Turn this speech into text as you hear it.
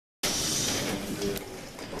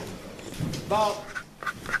about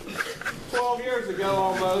 12 years ago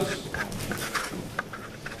almost,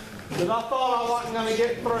 that I thought I wasn't going to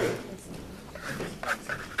get through.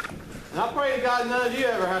 And I pray to God none of you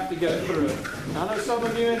ever have to go through it. I know some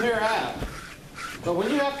of you in here have. But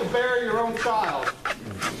when you have to bury your own child,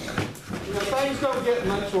 you know, things don't get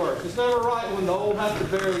much worse. It's never right when the old have to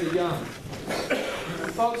bury the young.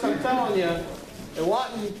 And folks, I'm telling you, it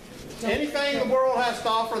wasn't anything the world has to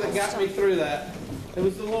offer that got me through that. It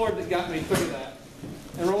was the Lord that got me through that.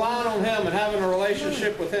 And relying on Him and having a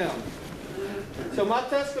relationship with Him. So my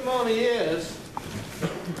testimony is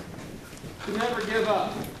to never give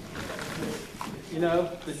up. You know,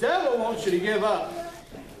 the devil wants you to give up.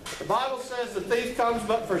 The Bible says the thief comes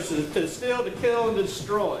but to steal, to kill, and to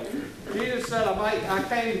destroy. Jesus said, I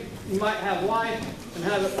came, you might have life and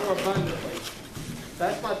have it more abundantly.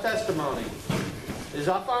 That's my testimony. Is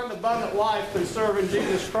I find abundant life through serving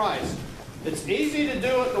Jesus Christ. It's easy to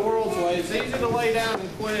do it the world's way. It's easy to lay down and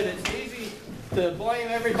quit. It's easy to blame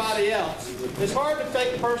everybody else. It's hard to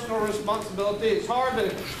take personal responsibility. It's hard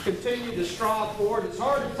to continue to strive forward. It's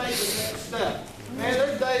hard to take the next step. Man,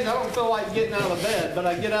 there's days I don't feel like getting out of bed, but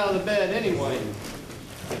I get out of the bed anyway.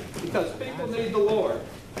 Because people need the Lord.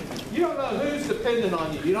 You don't know who's dependent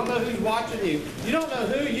on you. You don't know who's watching you. You don't know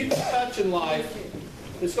who you can touch in life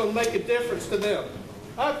that's going to make a difference to them.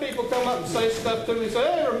 I have people come up and say stuff to me and say,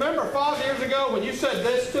 hey, remember 5 years ago when you said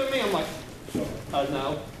this to me? I'm like,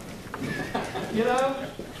 no. You know?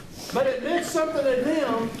 But it meant something to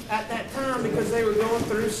them at that time because they were going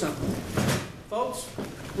through something. Folks,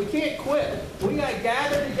 we can't quit. We got to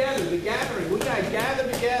gather together. The gathering. We got to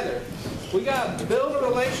gather together. We got to build a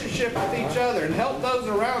relationship with each other and help those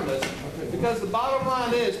around us. Because the bottom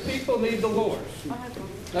line is people need the Lord.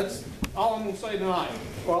 That's all I'm going to say tonight.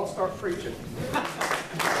 Or I'll start preaching. You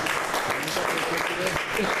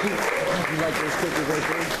like those cookies right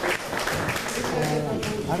there?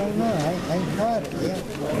 I don't know. I ain't tried it yet.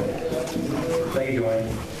 Thank you, Dwayne.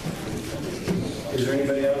 Is there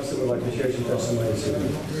anybody else that would like to share some testimonies?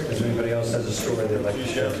 Is there anybody else that has a story they'd like to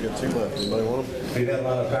share? We've got 2 left. Anybody want them? We've had a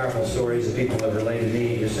lot of powerful stories that people have related to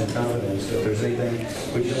me just in confidence. So if there's anything,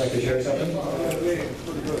 would you like to share something?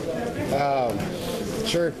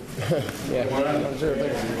 Sure. Yeah. I'm sure.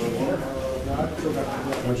 Why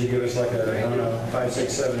don't you give us like a, I don't know, 5,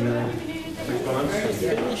 6, 7 minute response?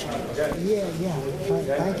 Yeah.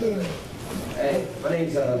 Thank you. Hey, my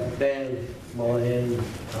name's Ben Mullihan.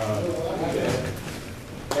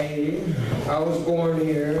 Hey, I was born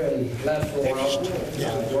here and left for a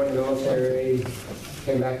while. Joined the military,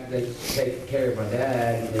 came back to take care of my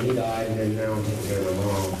dad, and then he died, and then now I'm taking care of my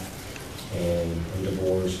mom. And I'm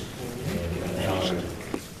divorced, and got a daughter.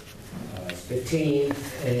 15,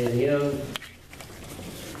 and you know,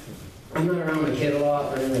 I'm not around my kid a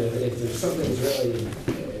lot. And if there's something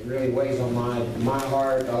that's really weighs on my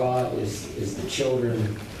heart a lot is the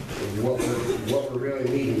children, what we're really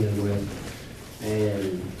leading them with.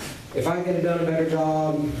 And if I could have done a better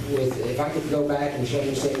job if I could go back and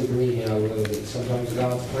change things, you know, sometimes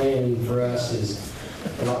God's plan for us is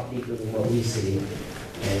a lot deeper than what we see.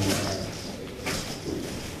 And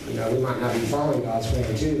you know, we might not be following God's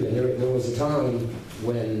plan too. And there was a time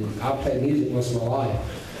when I played music most of my life.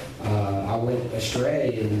 I went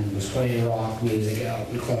astray and was playing rock music out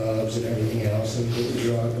in clubs and everything else, and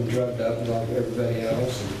getting drugged up like everybody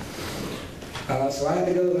else. And, so I had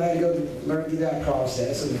to go learn through that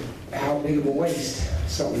process and how big of a waste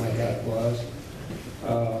something like that was.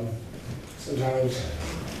 Sometimes,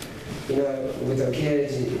 you know, with our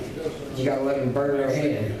kids, you got to let them burn their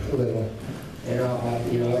hand a little. And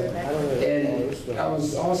you know, and I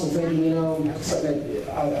was also thinking, you know, something that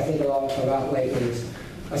I think a lot about lately is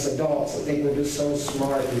us adults. I think we're just so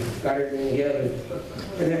smart and got everything together,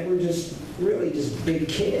 and that we're just really just big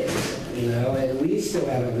kids, you know. And we still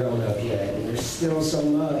haven't grown up yet, and there's still so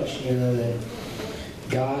much, you know, that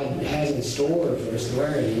God has in store for us to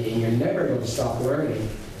learn, and you're never going to stop learning.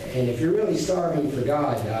 And if you're really starving for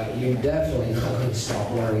God, you're definitely not going to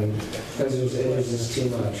stop learning because there's just too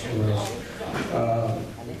much. You know.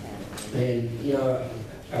 And you know,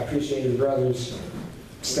 I appreciate the brother's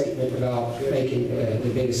statement about making the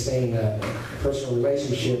biggest thing a personal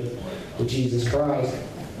relationship with Jesus Christ.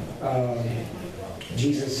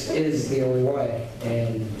 Jesus is the only way,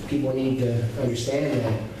 and people need to understand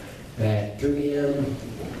that through Him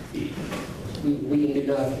we can do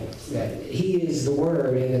nothing. That He is the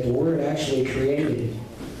Word, and that the Word actually created,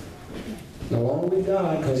 along with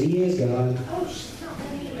God, because He is God.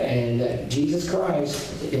 And that Jesus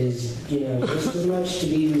Christ is, just as much to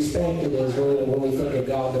be respected as when we think of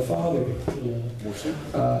God the Father,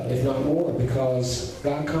 if not more, because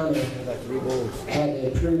God kind of had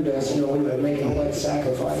to prove to us, we were making blood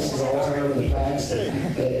sacrifices all the time in the past,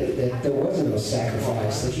 that there was no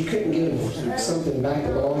sacrifice, that you couldn't give something back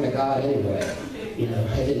that belonged to God anyway.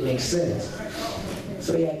 It didn't make sense.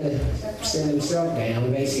 So he had to send himself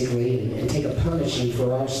down, basically, and take a punishing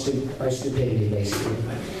for our stupidity, basically.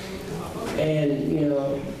 And,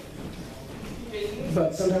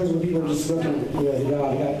 but sometimes when people are just looking, at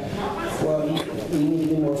God, well, you need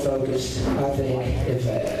to be more focused. I think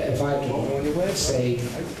if I can say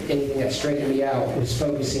anything that straightened me out was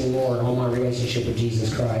focusing more on my relationship with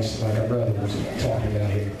Jesus Christ, like our brother was talking about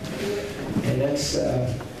here. And that's,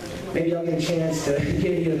 maybe I'll get a chance to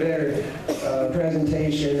give you a better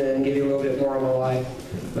presentation and give you a little bit more of my life.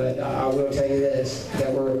 But I will tell you this, that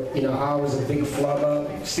I was a big flub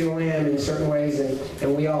up, still am in certain ways,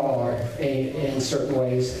 and we all are in certain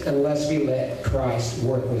ways, unless we let Christ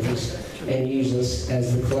work with us and use us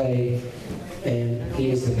as the clay, and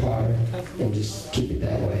he is the potter, and just keep it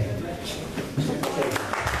that way.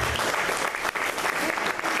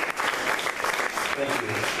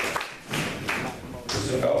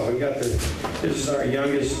 Oh, we got this is our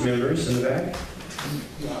youngest members in the back.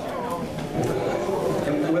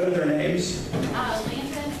 And what are their names?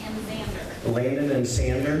 Landon and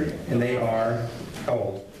Sander, and they are how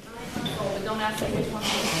old? But don't ask me which one.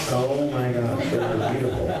 Oh my gosh, they're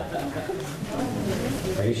beautiful.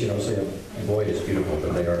 I guess you don't say a boy is beautiful,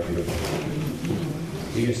 but they are beautiful.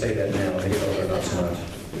 You can say that now, they get older, not so much.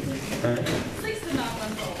 Huh? 6 to 9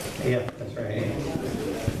 months old. Yeah, that's right.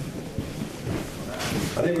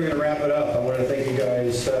 I think we're going to wrap it up. I want to thank you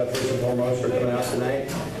guys first and foremost for coming out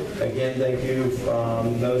tonight. Again, thank you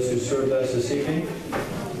those who served us this evening.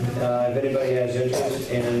 If anybody has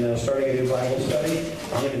interest in starting a new Bible study,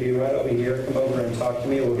 I'm going to be right over here. Come over and talk to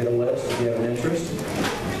me. We'll get a list if you have an interest.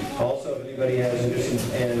 Also, if anybody has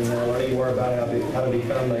interest in learning more about how to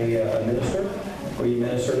become a minister, where you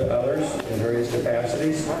minister to others in various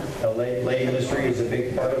capacities. Lay ministry is a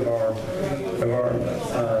big part of our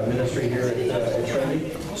ministry here at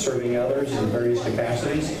Trinity, serving others in various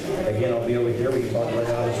capacities. Again, I'll be over here. We can talk about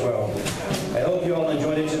that as well. I hope you all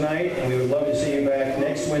enjoyed it tonight, and we would love to see you back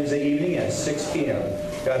next Wednesday evening at 6 p.m.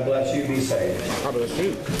 God bless you. Be safe. How about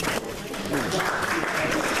you?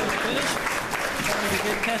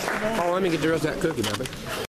 Oh, let me get the rest of that cookie, baby.